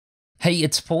Hey,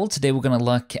 it's Paul. Today we're going to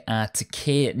look at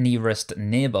K Nearest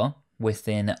Neighbour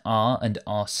within R and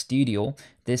RStudio.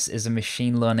 This is a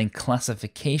machine learning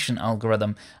classification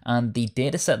algorithm, and the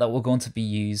dataset that we're going to be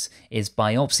using is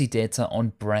biopsy data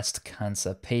on breast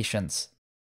cancer patients.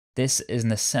 This is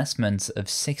an assessment of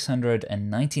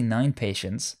 699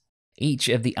 patients. Each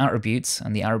of the attributes,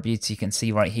 and the attributes you can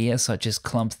see right here, such as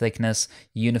clump thickness,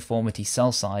 uniformity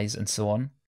cell size, and so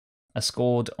on, are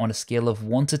scored on a scale of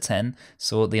 1 to 10,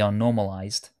 so they are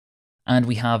normalized. And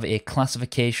we have a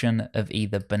classification of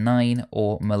either benign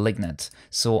or malignant.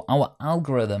 So our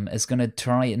algorithm is going to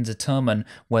try and determine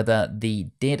whether the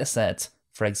dataset,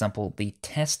 for example, the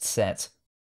test set,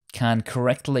 can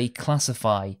correctly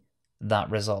classify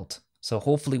that result. So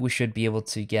hopefully we should be able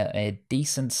to get a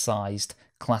decent sized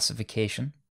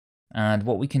classification. And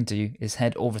what we can do is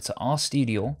head over to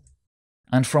RStudio.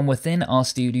 And from within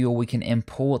RStudio, we can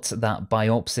import that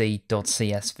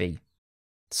biopsy.csv.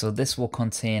 So this will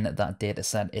contain that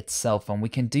dataset itself, and we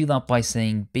can do that by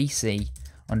saying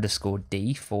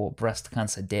bc_d for breast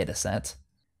cancer dataset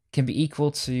can be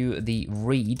equal to the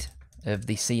read of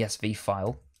the CSV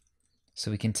file.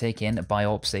 So we can take in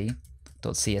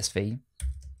biopsy.csv.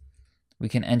 We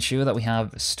can ensure that we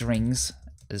have strings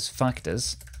as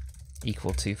factors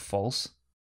equal to false,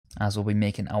 as we'll be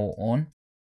making our own.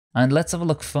 And let's have a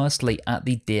look firstly at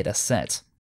the data set.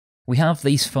 We have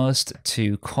these first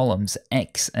two columns,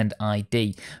 X and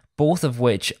ID, both of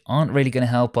which aren't really going to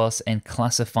help us in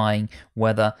classifying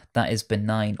whether that is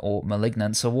benign or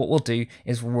malignant. So what we'll do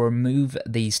is we'll remove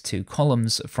these two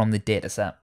columns from the data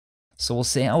set. So we'll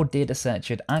say our data set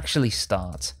should actually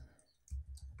start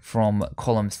from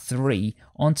column 3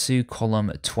 onto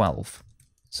column 12.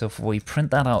 So if we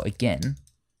print that out again,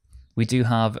 we do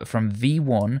have from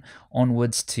V1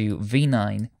 onwards to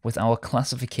V9 with our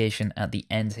classification at the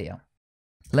end here.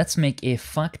 Let's make a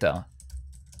factor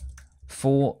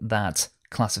for that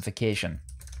classification.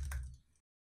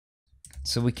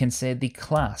 So we can say the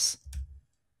class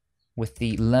with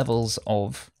the levels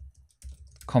of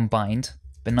combined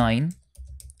benign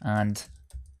and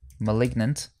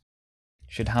malignant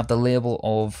should have the label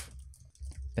of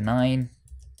benign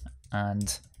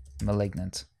and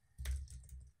malignant.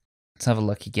 Let's have a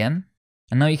look again.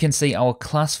 And now you can see our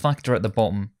class factor at the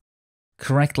bottom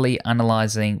correctly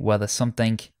analyzing whether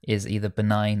something is either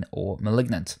benign or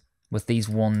malignant with these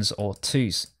 1s or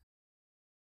 2s.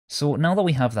 So now that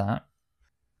we have that,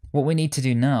 what we need to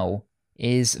do now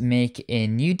is make a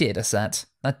new dataset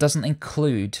that doesn't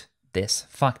include this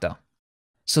factor.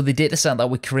 So the dataset that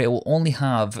we create will only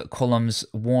have columns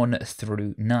 1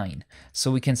 through 9. So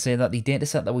we can say that the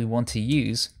dataset that we want to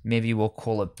use, maybe we'll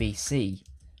call it BC,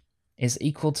 is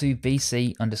equal to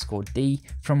bc_d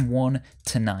from 1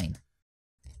 to 9.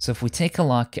 So if we take a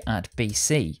look at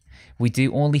BC, we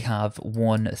do only have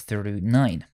 1 through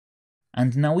 9.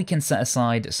 And now we can set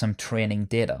aside some training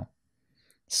data.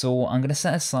 So I'm going to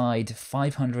set aside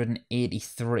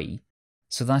 583,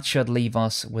 so that should leave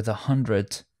us with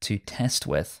 100 to test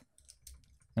with.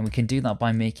 And we can do that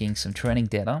by making some training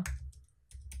data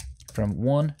from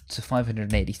 1 to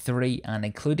 583 and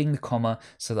including the comma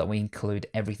so that we include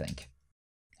everything.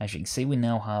 As you can see, we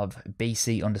now have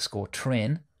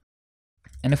bc_train.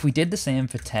 And if we did the same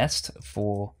for test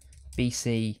for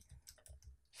bc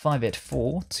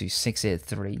 584 to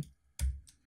 683,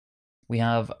 we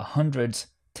have 100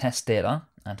 test data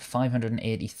and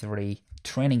 583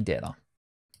 training data.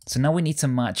 So now we need to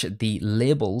match the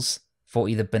labels for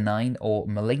either benign or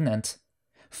malignant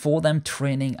for them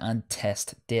training and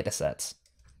test datasets.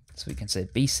 So we can say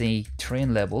bc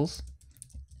train labels,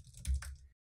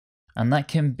 and that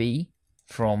can be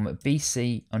from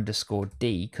bc_d,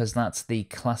 because that's the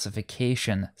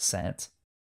classification set,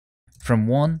 from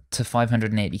 1 to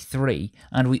 583,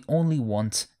 and we only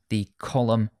want the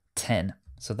column 10.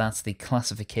 So that's the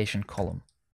classification column.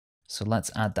 So let's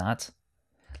add that.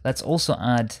 Let's also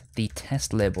add the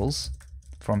test labels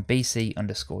from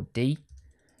bc_d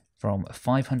from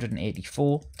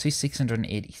 584 to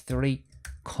 683,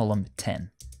 column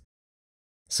 10.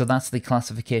 So that's the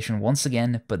classification once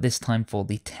again, but this time for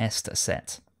the test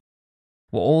set.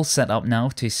 We're all set up now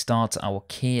to start our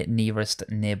K Nearest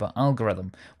Neighbour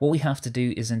algorithm. What we have to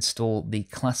do is install the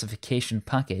classification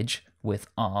package with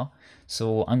R.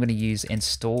 So I'm going to use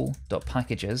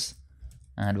install.packages,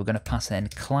 and we're going to pass in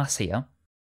class here.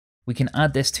 We can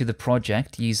add this to the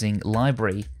project using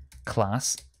library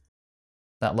class.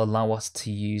 That will allow us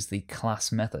to use the class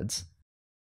methods.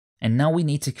 And now we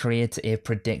need to create a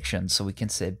prediction. So we can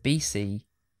say bc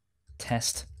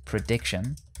test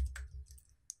prediction,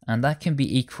 and that can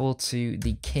be equal to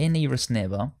the K Nearest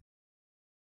Neighbour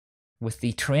with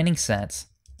the training set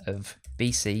of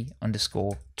BC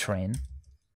underscore train,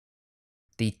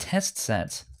 the test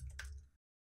set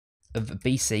of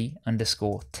BC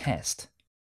underscore test,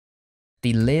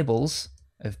 the labels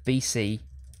of BC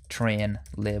train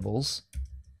labels,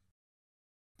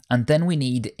 and then we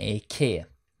need a K.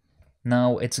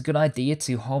 Now, it's a good idea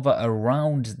to hover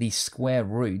around the square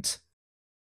root,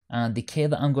 and the K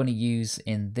that I'm going to use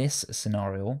in this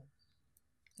scenario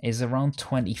is around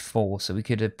 24, so we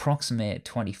could approximate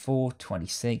 24,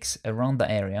 26, around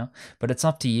that area, but it's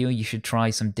up to you. You should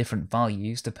try some different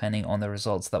values depending on the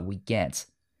results that we get.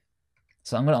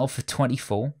 So I'm going to opt for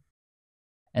 24,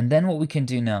 and then what we can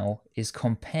do now is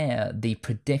compare the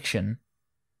prediction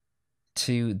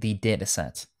to the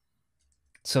dataset.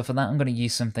 So for that, I'm going to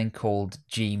use something called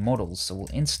gmodels. So we'll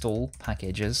install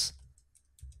packages,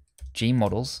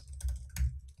 gmodels,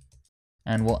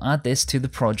 and we'll add this to the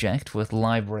project with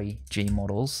library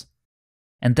gmodels.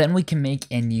 And then we can make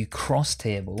a new cross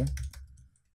table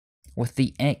with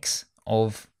the X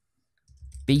of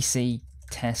BC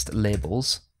test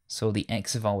labels, so the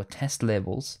X of our test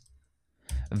labels,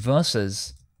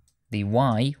 versus the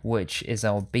Y, which is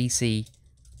our BC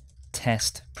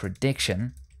test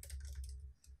prediction.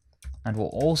 And we'll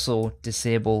also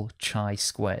disable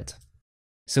chi-squared.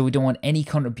 So we don't want any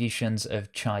contributions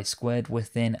of chi-squared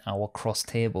within our cross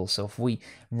table. So if we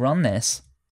run this,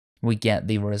 we get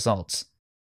the results.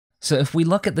 So if we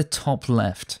look at the top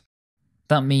left,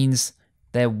 that means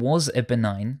there was a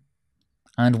benign,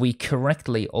 and we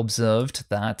correctly observed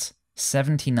that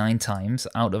 79 times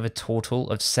out of a total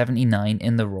of 79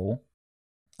 in the row.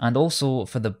 And also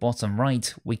for the bottom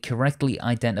right, we correctly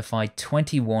identified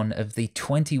 21 of the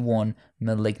 21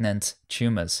 malignant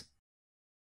tumours.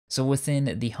 So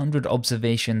within the 100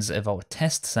 observations of our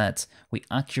test set, we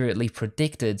accurately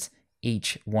predicted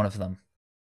each one of them.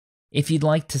 If you'd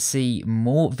like to see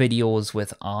more videos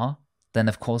with R, then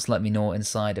of course let me know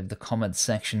inside of the comments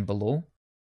section below.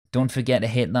 Don't forget to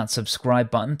hit that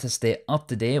subscribe button to stay up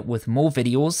to date with more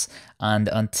videos. And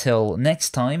until next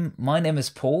time, my name is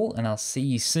Paul, and I'll see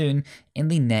you soon in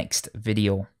the next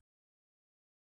video.